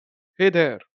Hey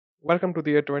there, welcome to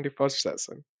the 21st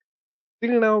session.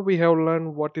 Till now, we have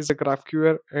learned what is a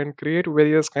GraphQL and create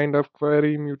various kind of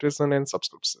query, mutation, and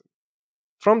subscription.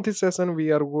 From this session,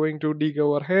 we are going to dig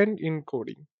our hand in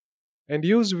coding and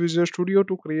use Visual Studio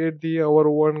to create our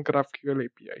own GraphQL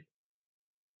API.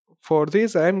 For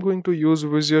this, I am going to use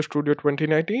Visual Studio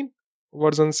 2019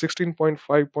 version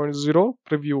 16.5.0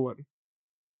 preview 1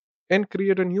 and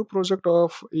create a new project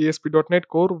of ASP.NET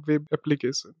Core web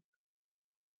application.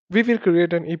 We will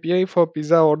create an API for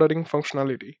pizza ordering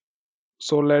functionality.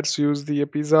 So let's use the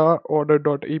pizza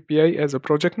order.api as a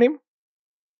project name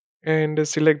and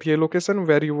select the location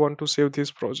where you want to save this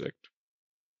project.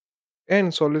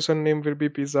 And solution name will be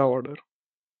pizza order.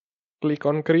 Click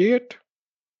on create.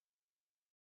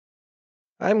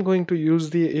 I'm going to use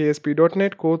the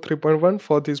ASP.NET Core 3.1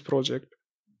 for this project.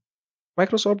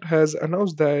 Microsoft has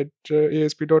announced that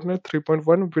ASP.NET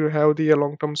 3.1 will have the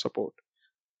long-term support.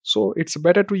 So it's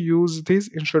better to use this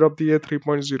instead of the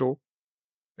 3.0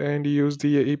 and use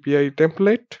the API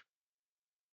template.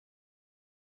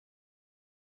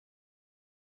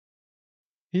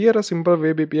 Here a simple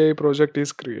web API project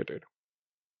is created.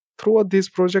 Throughout this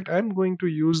project, I'm going to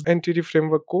use Entity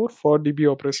Framework Core for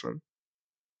DB operation.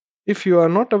 If you are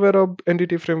not aware of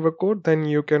Entity Framework Core, then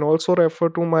you can also refer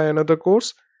to my another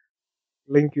course.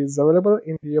 Link is available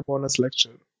in the bonus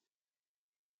lecture.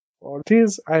 For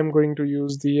this, I'm going to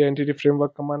use the Entity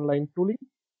Framework command line tooling.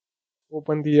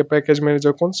 Open the package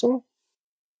manager console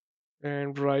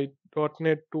and write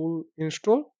 .NET tool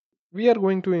install. We are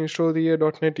going to install the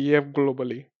 .NET EF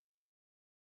globally.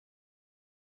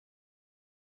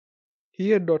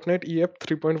 Here .NET EF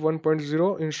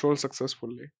 3.1.0 installed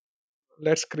successfully.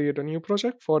 Let's create a new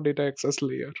project for data access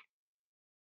layer.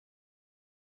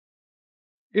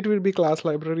 It will be class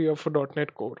library of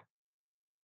 .NET Core.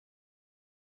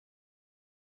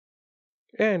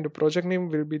 And project name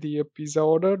will be the pizza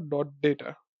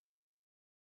order.data.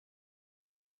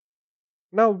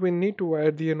 Now we need to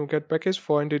add the NuGet package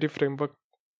for entity framework.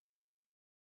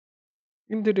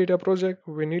 In the data project,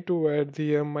 we need to add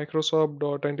the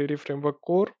Microsoft.entity framework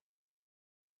core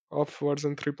of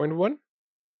version 3.1.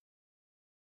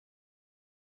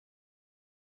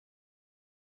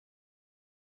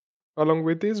 Along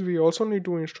with this, we also need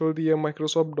to install the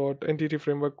Microsoft.entity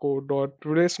framework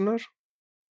core.relational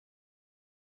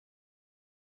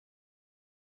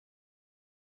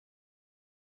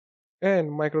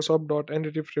and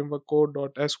Microsoft.entity framework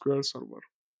core.sql server.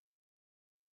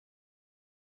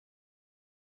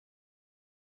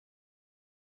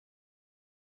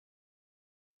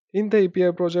 In the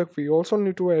API project, we also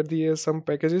need to add the some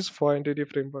packages for entity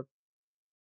framework.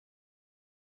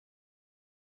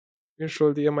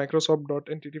 Install the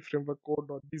Microsoft.entity framework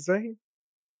core.design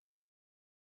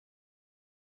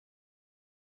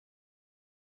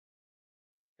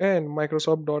and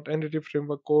Microsoft.entity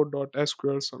framework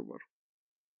core.sql server.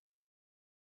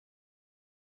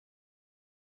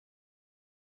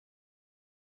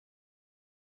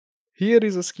 Here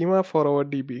is a schema for our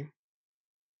DB.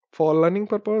 For learning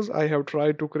purpose, I have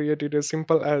tried to create it as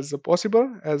simple as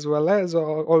possible as well as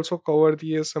also cover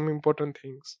the some important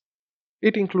things.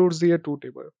 It includes the two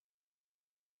table,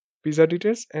 pizza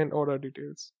details and order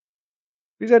details.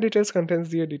 Pizza details contains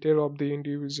the detail of the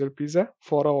individual pizza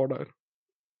for a order.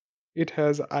 It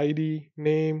has ID,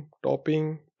 name,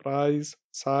 topping, price,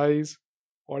 size,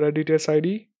 order details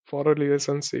ID for a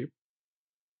relationship.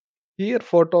 Here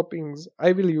for toppings,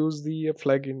 I will use the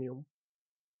flag enum.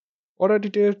 Order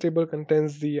details table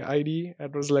contains the ID,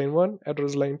 address line 1,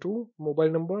 address line 2,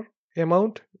 mobile number,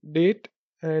 amount, date,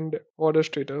 and order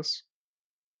status.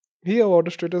 Here order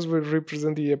status will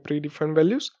represent the predefined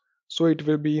values, so it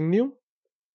will be enum.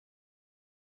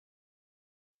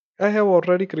 I have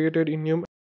already created enum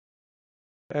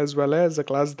as well as a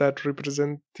class that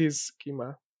represents this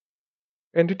schema.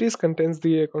 Entities contains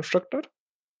the constructor,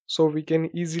 so we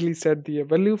can easily set the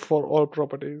value for all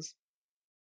properties.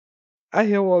 I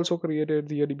have also created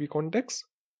the DB context.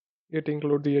 It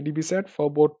includes the DB set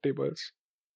for both tables.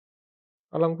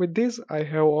 Along with this, I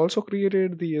have also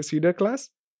created the seeder class.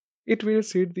 It will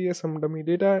seed the some dummy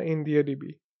data in the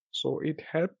DB. So it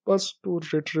helps us to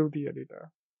retrieve the data.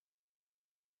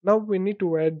 Now we need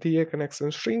to add the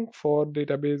connection string for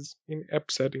database in app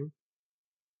setting.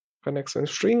 Connection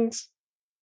strings,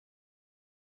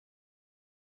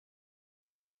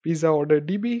 pizza order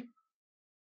DB,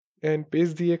 and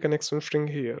paste the connection string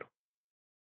here.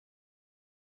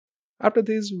 After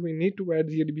this, we need to add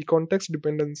the DB context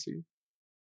dependency.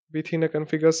 Within a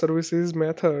configure services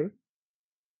method,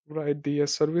 write the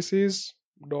services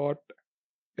dot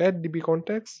add DB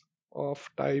context of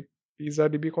type pizza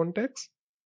DB context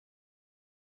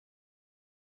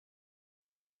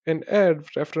and add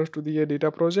reference to the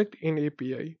data project in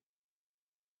API.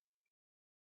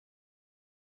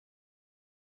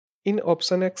 In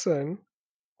option action,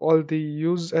 call the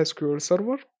use SQL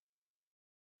server.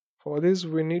 For this,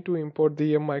 we need to import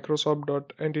the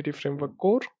Microsoft.Entity Framework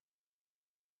core.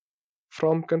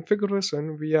 From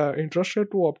configuration, we are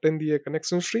interested to obtain the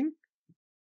connection string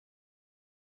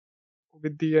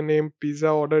with the name pizza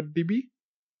order db.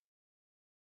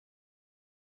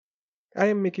 I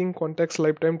am making context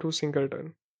lifetime to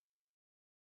singleton.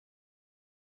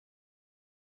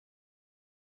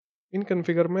 In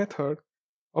configure method,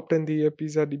 obtain the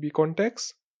pizza db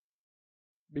context.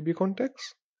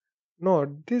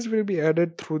 Note this will be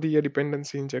added through the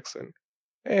dependency injection,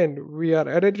 and we are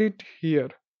added it here,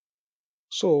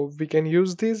 so we can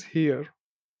use this here.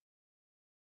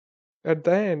 At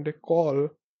the end, call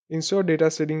insert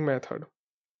data seeding method,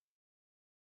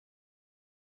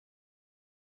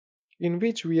 in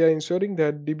which we are ensuring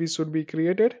that DB should be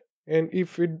created, and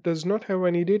if it does not have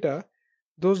any data,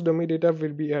 those dummy data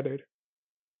will be added.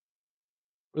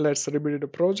 Let's rebuild the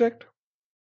project.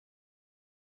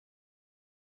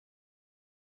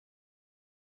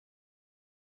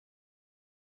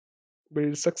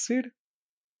 Build succeed.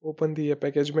 Open the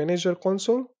package manager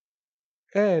console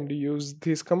and use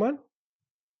this command.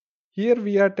 Here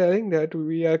we are telling that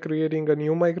we are creating a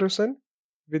new migration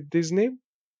with this name,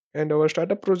 and our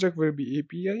startup project will be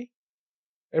API,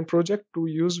 and project to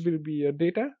use will be a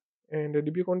data, and the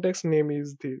DB context name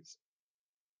is this.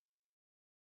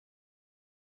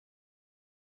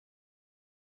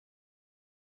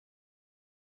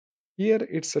 Here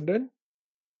it's done.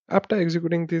 After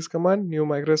executing this command, new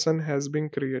migration has been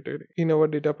created in our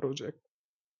data project.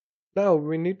 Now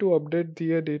we need to update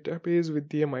the database with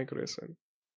the migration.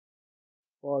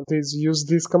 For this, use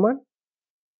this command.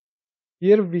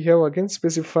 Here we have again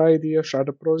specify the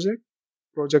startup project,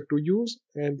 project to use,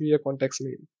 and the context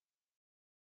name.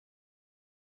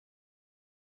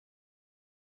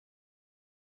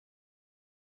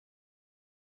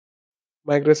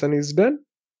 Migration is done.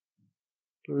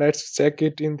 Let's check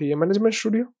it in the management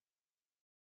studio.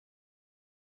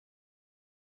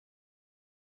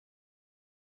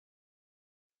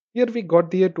 Here we got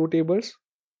the two tables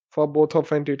for both of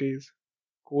entities.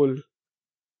 Cool.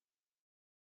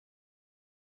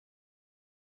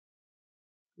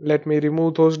 Let me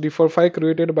remove those default file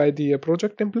created by the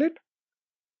project template.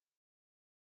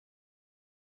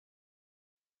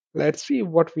 Let's see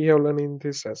what we have learned in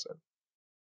this session.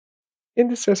 In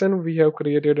this session, we have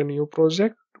created a new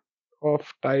project of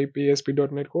type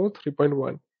ASP.NET Core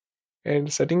 3.1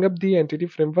 and setting up the entity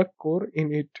framework core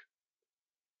in it.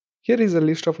 Here is a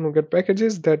list of NuGet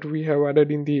packages that we have added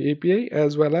in the API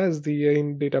as well as the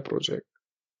in data project.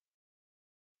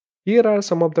 Here are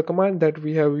some of the commands that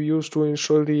we have used to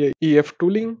install the EF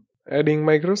tooling, adding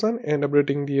migration and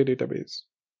updating the database.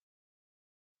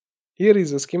 Here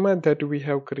is a schema that we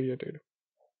have created.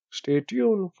 Stay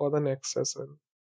tuned for the next session.